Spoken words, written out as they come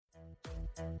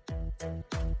This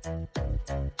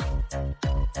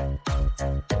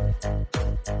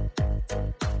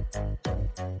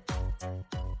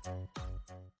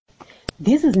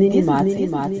is Nini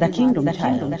Mats, the Kingdom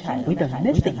Child, with a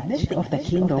message of the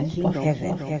Kingdom of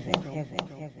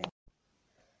Heaven.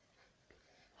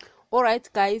 All right,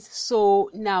 guys, so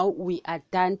now we are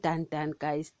done,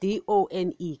 guys.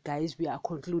 DONE, guys, we are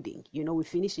concluding. We're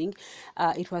finishing.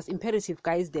 It was imperative,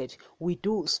 guys, that we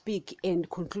do speak and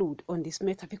conclude on this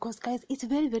matter because, guys, it's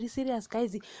very, very serious,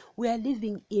 guys. We are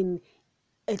living in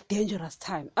a dangerous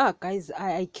time. Guys,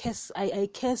 I curse.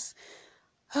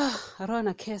 I don't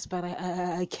want to curse, but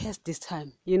I curse this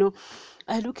time.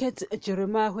 I look at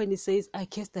Jeremiah when he says, I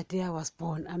curse the day I was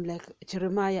born. I'm like,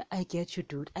 Jeremiah, I get you,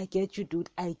 dude. I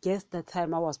guess the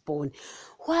time I was born.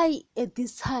 Why at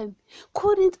this time?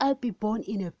 Couldn't I be born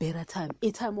in a better time?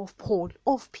 A time of Paul,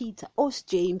 of Peter, of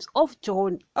James, of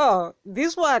John.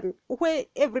 This one where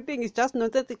everything is just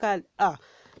nonsensical.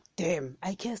 Damn,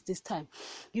 I guess this time.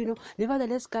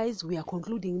 Nevertheless, guys, we are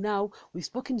concluding now. We've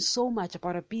spoken so much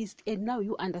about a beast, and now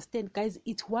you understand, guys,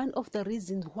 it's one of the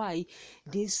reasons why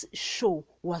this show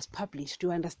was published.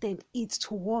 You understand? It's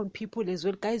to warn people as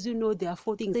well. Guys, there are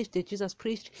 4 things that Jesus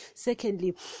preached.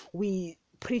 Secondly, we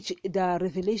preach the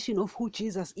revelation of who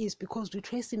Jesus is because we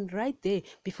trace him right there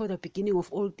before the beginning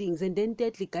of all things. And then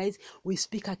thirdly, guys, we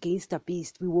speak against the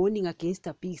beast. We're warning against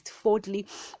the beast. Fourthly,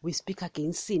 we speak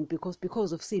against sin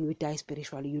because of sin we die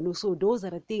spiritually. So those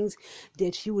are the things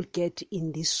that you will get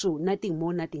in this show. Nothing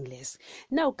more, nothing less.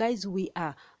 Now, guys, we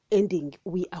are ending.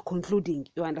 We are concluding.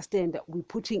 You understand that we're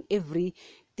putting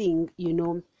everything,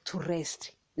 to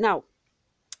rest. Now,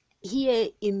 here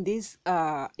in this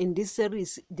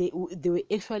series, there were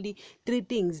actually 3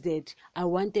 things that I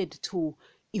wanted to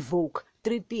evoke.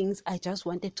 3 things I just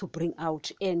wanted to bring out,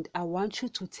 and I want you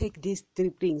to take these 3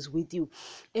 things with you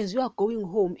as you are going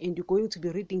home, and you're going to be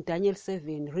reading Daniel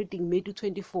 7, reading Matthew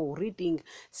 24, reading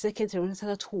 2 Thessalonians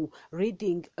 2,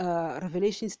 reading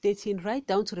Revelations 13, right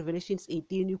down to Revelations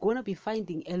 18. You're going to be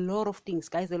finding a lot of things,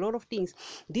 guys, a lot of things.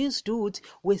 These dudes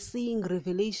were seeing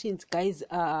revelations, guys,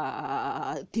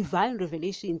 divine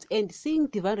revelations, and seeing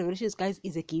divine revelations, guys,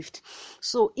 is a gift.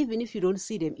 So even if you don't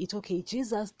see them, it's okay.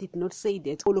 Jesus did not say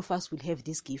that all of us will have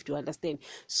this gift, you understand?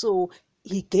 So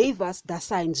he gave us the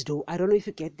signs, though. I don't know if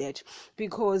you get that,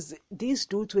 because these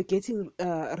dudes were getting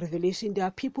revelation. There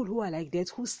are people who are like that,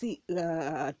 who see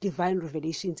divine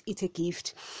revelations. It's a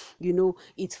gift,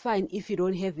 it's fine if you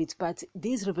don't have it, but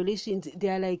these revelations, they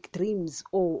are like dreams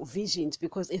or visions,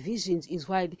 because a vision is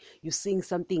while you're seeing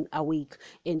something awake,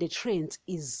 and the trance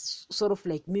is sort of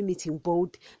like mimicking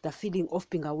both the feeling of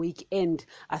being awake and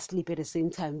asleep at the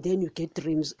same time. Then you get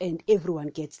dreams, and everyone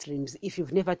gets dreams. If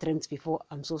you've never dreamt before,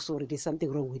 I'm so sorry, there's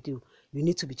something wrong with you. You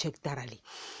need to be checked thoroughly.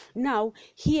 Now,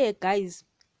 here, guys,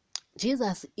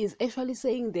 Jesus is actually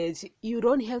saying that you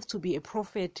don't have to be a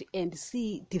prophet and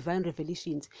see divine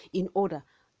revelations in order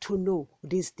to know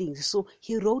these things. So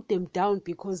he wrote them down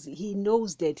because he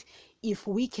knows that if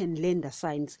we can learn the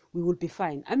signs, we will be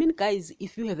fine. I mean, guys,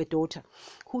 if you have a daughter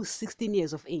who's 16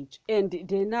 years of age, and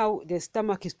then now their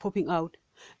stomach is popping out,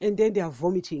 and then they are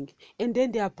vomiting, and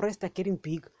then their breasts are getting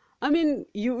big, I mean,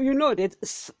 you know that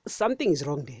something is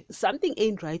wrong there. Something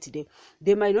ain't right there.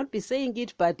 They might not be saying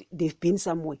it, but they've been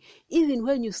somewhere. Even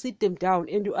when you sit them down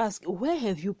and you ask, where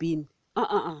have you been?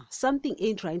 Something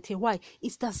ain't right here. Why?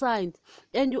 It's the sign.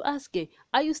 And you ask,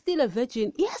 are you still a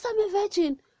virgin? Yes, I'm a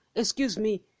virgin. Excuse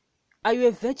me. Are you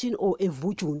a virgin or a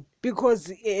vujun?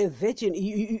 Because a virgin,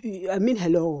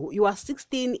 hello. You are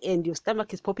 16 and your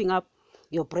stomach is popping up,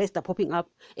 your breasts are popping up,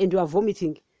 and you are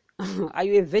vomiting. Are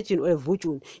you a virgin or a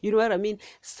vujun? You know what I mean?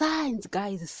 Signs,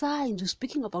 guys, signs. We're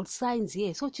speaking about signs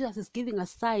here. So Jesus is giving us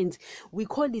signs. We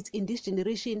call it in this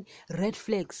generation red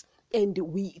flags. And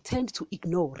we tend to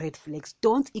ignore red flags.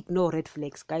 Don't ignore red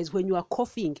flags, guys. When you are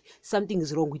coughing, something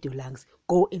is wrong with your lungs.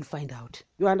 Go and find out.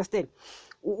 You understand?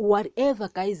 Whatever,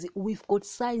 guys, we've got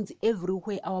signs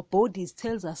everywhere. Our bodies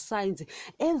tells us signs.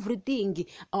 Everything,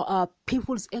 our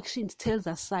people's actions tells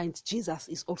us signs. Jesus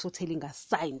is also telling us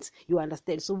signs. You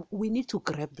understand? So we need to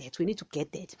grab that. We need to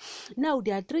get that. Now,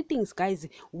 there are 3 things, guys,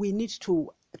 we need to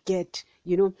get,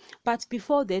 but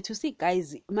before that, you see,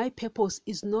 guys, my purpose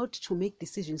is not to make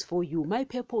decisions for you. My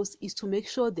purpose is to make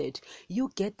sure that you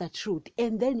get the truth,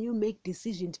 and then you make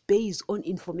decisions based on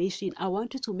information. I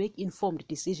want you to make informed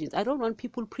decisions. I don't want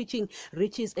people preaching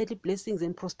riches, earthly blessings,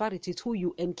 and prosperity to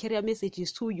you, and carrier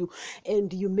messages to you,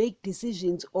 and you make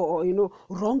decisions or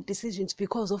wrong decisions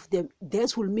because of them.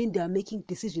 That will mean they are making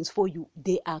decisions for you.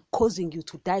 They are causing you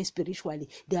to die spiritually.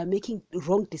 They are making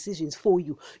wrong decisions for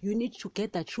you. You need to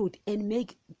get the the truth and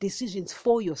make decisions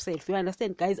for yourself. You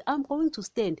understand, guys? I'm going to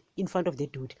stand in front of the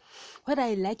dude. Whether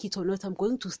I like it or not, I'm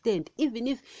going to stand. Even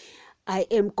if I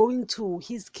am going to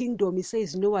his kingdom, he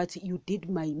says, you know what, you did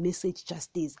my message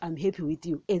justice, I'm happy with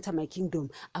you, enter my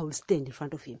kingdom, I will stand in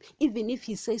front of him. Even if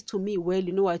he says to me, well,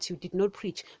 you know what, you did not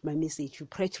preach my message, you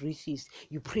preached riches,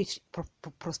 you preached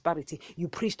prosperity, you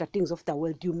preached the things of the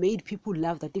world, you made people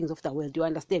love the things of the world, you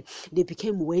understand, they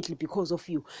became worldly because of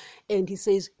you, and he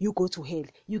says, you go to hell.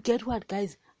 You get what,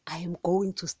 guys? I am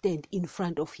going to stand in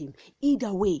front of him.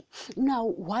 Either way. Now,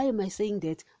 why am I saying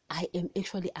that? I am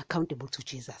actually accountable to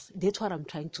Jesus. That's what I'm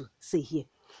trying to say here.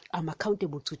 I'm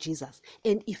accountable to Jesus.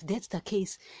 And if that's the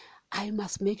case, I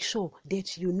must make sure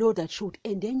that you know the truth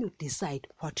and then you decide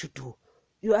what to do.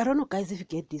 I don't know, guys, if you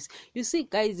get this. You see,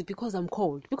 guys, because I'm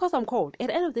called. At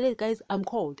the end of the day, guys, I'm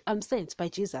called. I'm sent by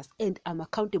Jesus and I'm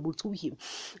accountable to him.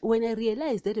 When I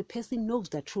realize that a person knows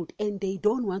the truth and they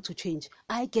don't want to change,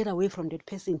 I get away from that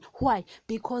person. Why?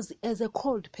 Because as a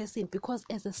called person, because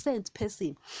as a sent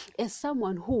person, as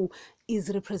someone who is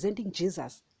representing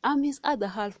Jesus, I'm his other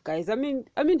half, guys. I mean,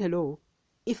 hello.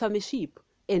 If I'm a sheep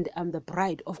and I'm the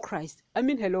bride of Christ,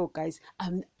 hello, guys,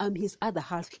 I'm his other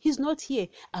half. He's not here.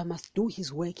 I must do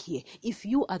his work here. If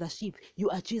you are the sheep, you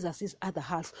are Jesus' other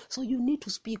half. So you need to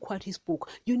speak what he spoke.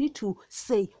 You need to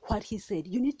say what he said.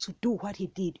 You need to do what he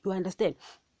did. You understand?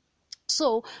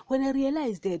 So when I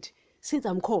realized that since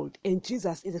I'm called and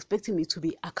Jesus is expecting me to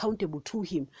be accountable to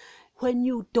him, when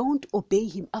you don't obey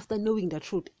him after knowing the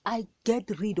truth, I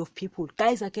get rid of people.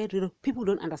 Guys, I get rid of people.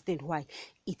 Don't understand why.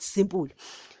 It's simple.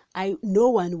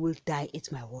 No one will die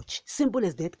at my watch. Simple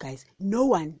as that, guys. No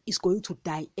one is going to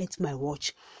die at my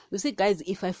watch. You see, guys,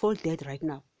 if I fall dead right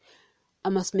now, I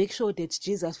must make sure that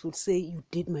Jesus will say, you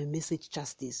did my message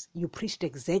justice. You preached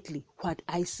exactly what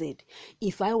I said.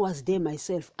 If I was there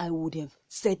myself, I would have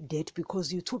said that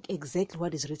because you took exactly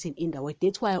what is written in the word.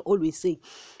 That's why I always say,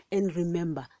 and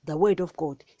remember, the word of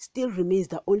God still remains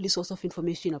the only source of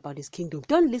information about his kingdom.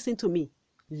 Don't listen to me.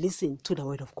 Listen to the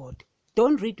word of God.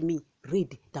 Don't read me,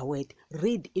 read the word.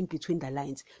 Read in between the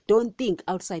lines. Don't think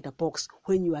outside the box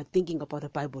when you are thinking about the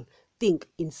Bible. Think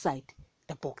inside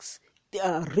the box.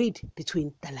 Read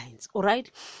between the lines. All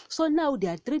right? So now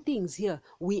there are 3 things here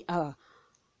we are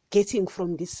getting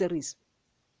from this series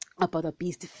about the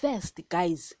beast. First,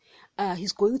 guys,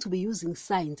 he's going to be using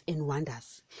signs and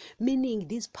wonders. Meaning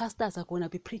these pastors are going to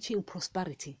be preaching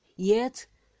prosperity, yet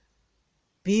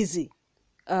busy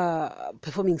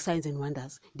performing signs and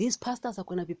wonders. These pastors are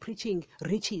going to be preaching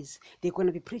riches. They're going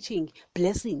to be preaching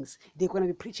blessings. They're going to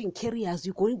be preaching careers.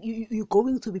 You're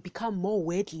going to become more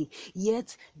worldly,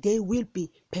 yet they will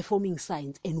be performing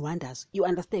signs and wonders. You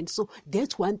understand? So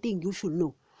that's one thing you should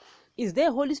know. Is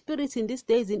there Holy Spirit in these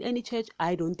days in any church?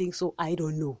 I don't think so. I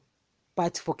don't know.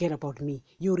 But forget about me.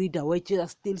 You read the word,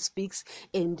 Jesus still speaks.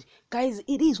 And guys,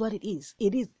 it is what it is.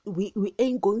 It is. We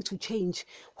ain't going to change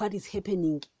what is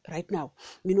happening right now.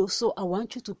 So I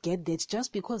want you to get that.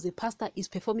 Just because the pastor is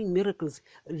performing miracles,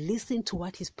 listen to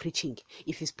what he's preaching.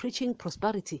 If he's preaching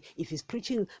prosperity, if he's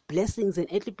preaching blessings and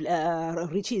earthly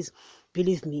riches,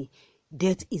 believe me,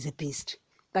 that is a beast.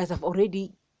 Guys, I've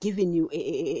already giving you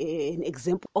an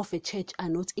example of a church are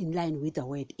not in line with the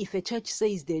word. If a church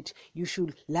says that you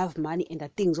should love money and the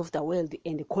things of the world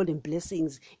and they call them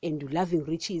blessings and loving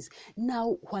riches,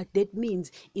 now what that means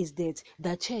is that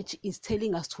the church is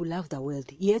telling us to love the world,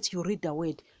 yet you read the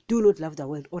word, do not love the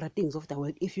world or the things of the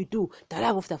world. If you do, the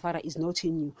love of the Father is not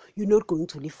in you. You're not going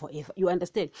to live forever. You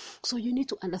understand? So you need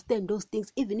to understand those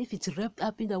things. Even if it's wrapped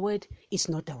up in the word, it's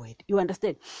not the word. You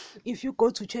understand? If you go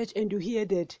to church and you hear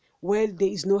that, well, there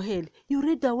is no hell, you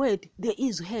read the word, there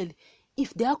is hell.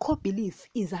 If their core belief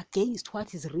is against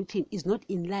what is written, is not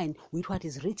in line with what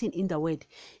is written in the word,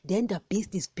 then the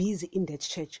beast is busy in that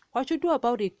church. What you do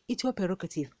about it, it's your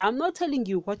prerogative. I'm not telling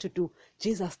you what to do.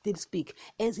 Jesus still speaks.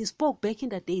 As he spoke back in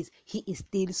the days, he is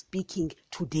still speaking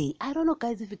today. I don't know,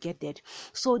 guys, if you get that.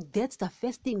 So that's the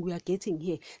first thing we are getting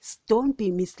here. Don't be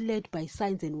misled by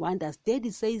signs and wonders.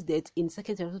 Daddy says that in 2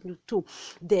 Timothy 2,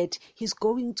 that he's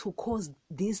going to cause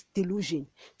this delusion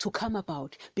to come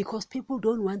about because people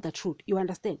don't want the truth. You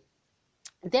understand?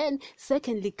 Then,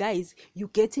 secondly, guys, you're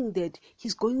getting that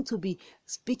he's going to be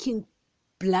speaking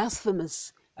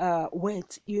blasphemous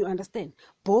words. You understand?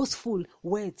 Boastful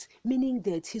words, meaning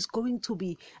that he's going to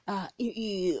be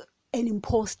an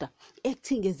imposter,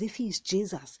 acting as if he is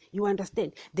Jesus. You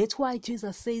understand? That's why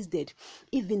Jesus says that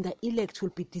even the elect will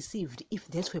be deceived if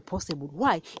that were possible.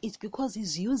 Why? It's because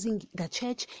he's using the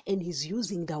church and he's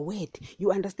using the word.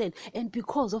 You understand? And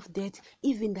because of that,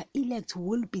 even the elect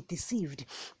will be deceived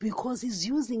because he's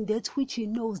using that which he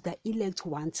knows the elect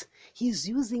wants. He's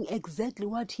using exactly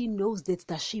what he knows that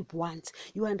the sheep want.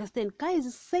 You understand?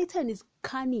 Guys, Satan is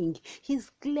cunning,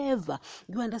 he's clever,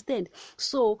 you understand?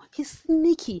 So he's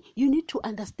sneaky. You need to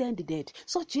understand that.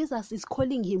 So Jesus is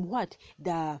calling him what?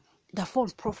 The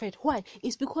false prophet. Why?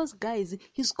 It's because, guys,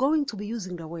 he's going to be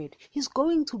using the word. He's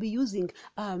going to be using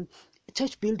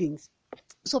church buildings.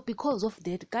 So because of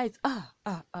that, guys,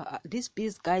 this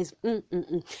beast, guys,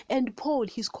 and Paul,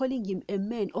 he's calling him a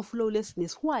man of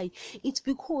lawlessness. Why? It's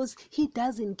because he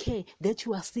doesn't care that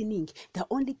you are sinning. The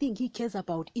only thing he cares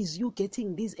about is you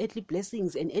getting these earthly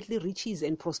blessings and earthly riches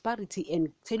and prosperity and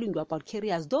telling you about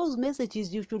careers. Those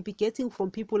messages you should be getting from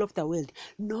people of the world,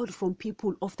 not from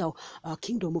people of the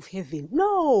kingdom of heaven.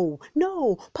 No.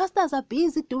 Pastors are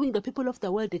busy doing the people of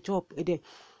the world the job.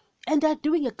 And they're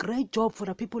doing a great job for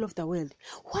the people of the world.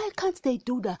 Why can't they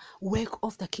do the work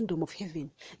of the kingdom of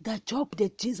heaven? The job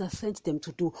that Jesus sent them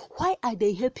to do. Why are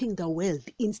they helping the world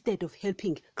instead of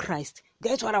helping Christ?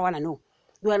 That's what I want to know.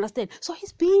 You understand? So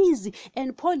he's busy.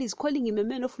 And Paul is calling him a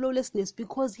man of lawlessness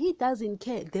because he doesn't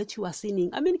care that you are sinning.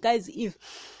 I mean, guys,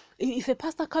 if a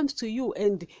pastor comes to you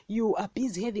and you are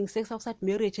busy having sex outside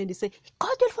marriage and he say,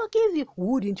 God will forgive you,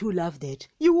 wouldn't you love that?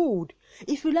 You would.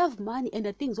 If you love money and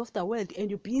the things of the world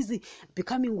and you're busy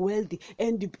becoming wealthy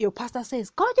and your pastor says,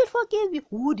 God will forgive you,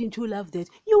 wouldn't you love that?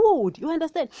 You would. You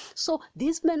understand? So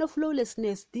this man of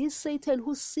lawlessness, this Satan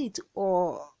who sits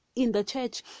in the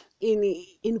church,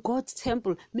 in God's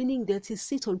temple, meaning that he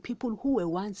sits on people who were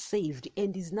once saved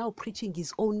and is now preaching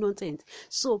his own nonsense.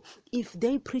 So if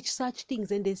they preach such things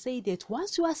and they say that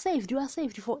once you are saved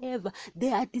forever,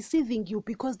 they are deceiving you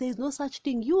because there is no such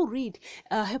thing. You read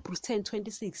Hebrews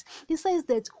 10:26. It says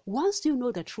that once you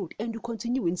know the truth and you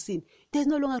continue in sin, there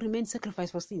no longer remains sacrifice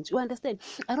for sins. You understand?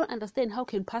 I don't understand how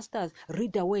can pastors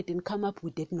read the word and come up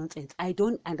with that nonsense. I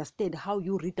don't understand how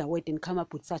you read the word and come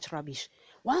up with such rubbish.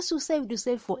 Once you saved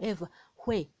forever.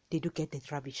 Where did you get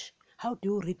that rubbish? How do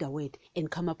you read the word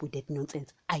and come up with that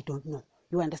nonsense? I don't know.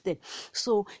 You understand?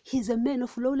 So he's a man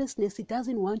of lawlessness. He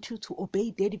doesn't want you to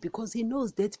obey daddy because he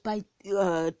knows that by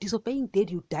disobeying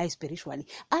daddy, you die spiritually.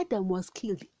 Adam was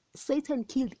killed. Satan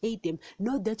killed Adam.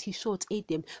 Not that he shot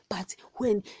Adam, but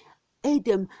when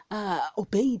Adam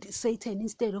obeyed Satan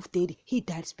instead of daddy, he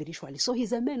died spiritually. So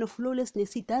he's a man of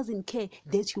lawlessness. He doesn't care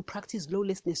that you practice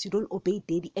lawlessness. You don't obey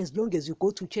daddy as long as you go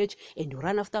to church and you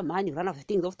run after money, you run after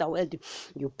things of the world.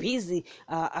 You're busy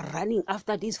running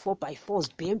after these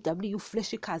 4x4s, BMW,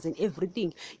 flashy cars and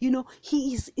everything. You know,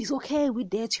 he is okay with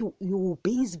that. You're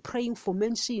busy praying for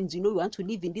mansions. You know, you want to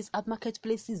live in these upmarket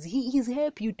places. He's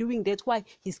happy you doing that. Why?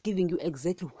 He's giving you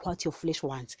exactly what your flesh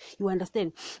wants. You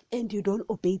understand? And you don't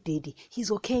obey daddy.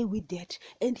 He's okay with that,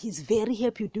 and he's very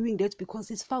happy doing that because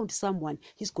he's found someone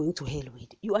he's going to hell with.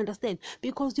 You understand?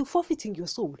 Because you're forfeiting your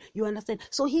soul. You understand?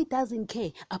 So he doesn't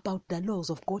care about the laws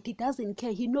of God. He doesn't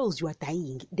care. He knows you are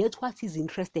dying. That's what he's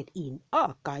interested in.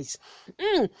 Guys,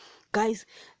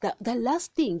 the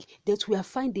last thing that we are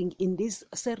finding in this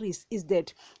series is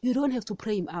that you don't have to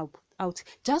pray him out.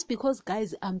 Just because,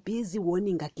 guys, I'm busy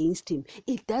warning against him,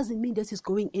 it doesn't mean that he's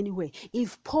going anywhere.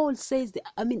 If Paul says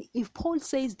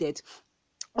that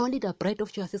only the bread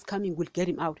of justice coming will get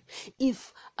him out.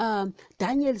 If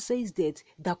Daniel says that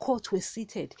the court was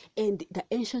seated and the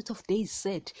Ancient of Days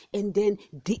said, and then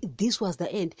this was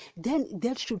the end, then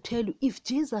that should tell you. If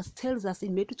Jesus tells us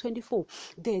in Matthew 24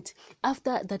 that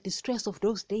after the distress of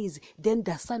those days, then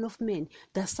the sign of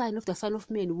the Son of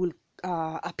Man will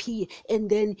appear, and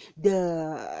then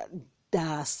the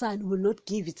sun will not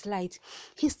give its light.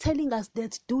 He's telling us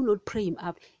that do not pray him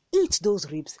up. Eat those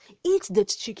ribs, eat that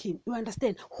chicken. You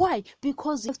understand? Why?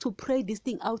 Because you have to pray this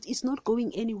thing out. It's not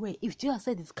going anywhere. If Jesus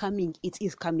said it's coming, it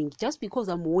is coming. Just because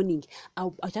I'm warning, I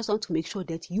just want to make sure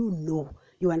that you know.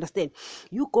 You understand?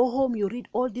 You go home, you read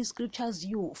all these scriptures,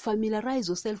 you familiarize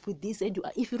yourself with this, and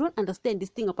if you don't understand this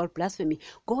thing about blasphemy,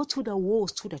 go to the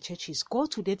wars, to the churches, go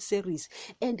to that series.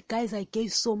 And guys, I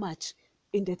gave so much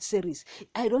in that series.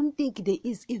 I don't think there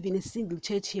is even a single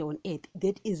church here on earth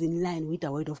that is in line with the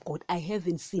word of God. I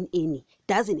haven't seen any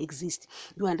doesn't exist.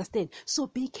 You understand? So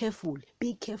be careful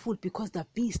because the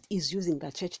beast is using the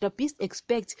church. The beast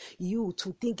expects you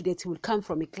to think that he will come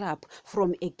from a club,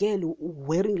 from a girl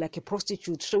wearing like a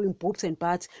prostitute, showing boobs and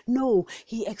butts. No,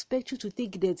 he expects you to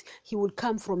think that he will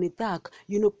come from a thug,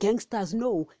 gangsters.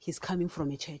 No, he's coming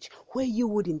from a church where you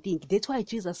wouldn't think. That's why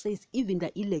Jesus says even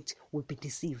the elect will be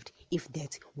deceived if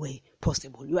that were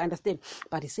possible. You understand?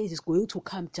 But he says he's going to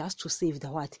come just to save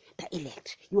the what? The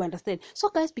elect. You understand? So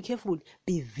guys, be careful.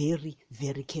 Be very,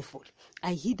 very careful.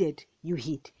 I heeded, you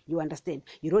heed. You understand?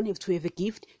 You don't have to have a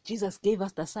gift. Jesus gave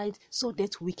us the signs so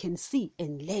that we can see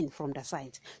and learn from the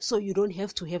signs. So you don't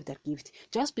have to have that gift.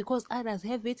 Just because others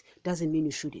have it doesn't mean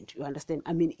you shouldn't. You understand?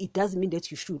 I mean, it doesn't mean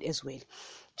that you should as well.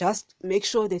 Just make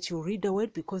sure that you read the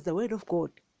word, because the word of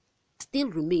God still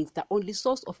remains the only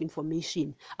source of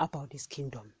information about this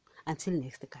kingdom. Until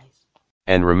next, guys.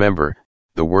 And remember,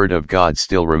 the word of God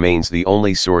still remains the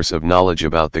only source of knowledge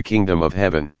about the kingdom of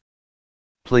heaven.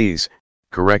 Please,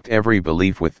 correct every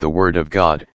belief with the word of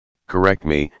God, correct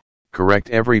me, correct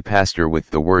every pastor with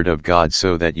the word of God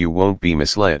so that you won't be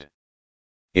misled.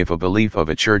 If a belief of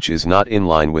a church is not in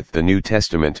line with the New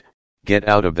Testament, get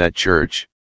out of that church.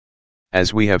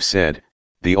 As we have said,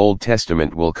 the Old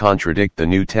Testament will contradict the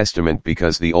New Testament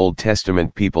because the Old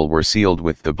Testament people were sealed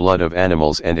with the blood of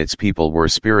animals and its people were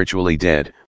spiritually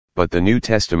dead, but the New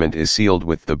Testament is sealed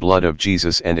with the blood of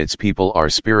Jesus and its people are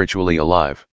spiritually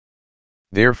alive.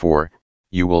 Therefore,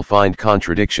 you will find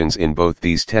contradictions in both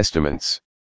these testaments.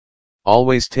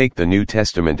 Always take the New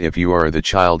Testament if you are the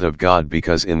child of God,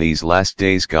 because in these last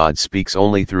days God speaks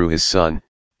only through His Son,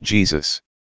 Jesus.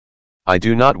 I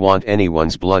do not want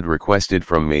anyone's blood requested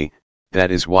from me.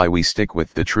 That is why we stick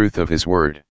with the truth of His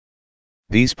word.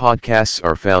 These podcasts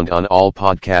are found on all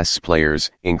podcasts players,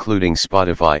 including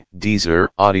Spotify, Deezer,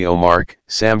 AudioMark,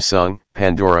 Samsung,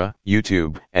 Pandora,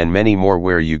 YouTube, and many more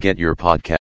where you get your podcast.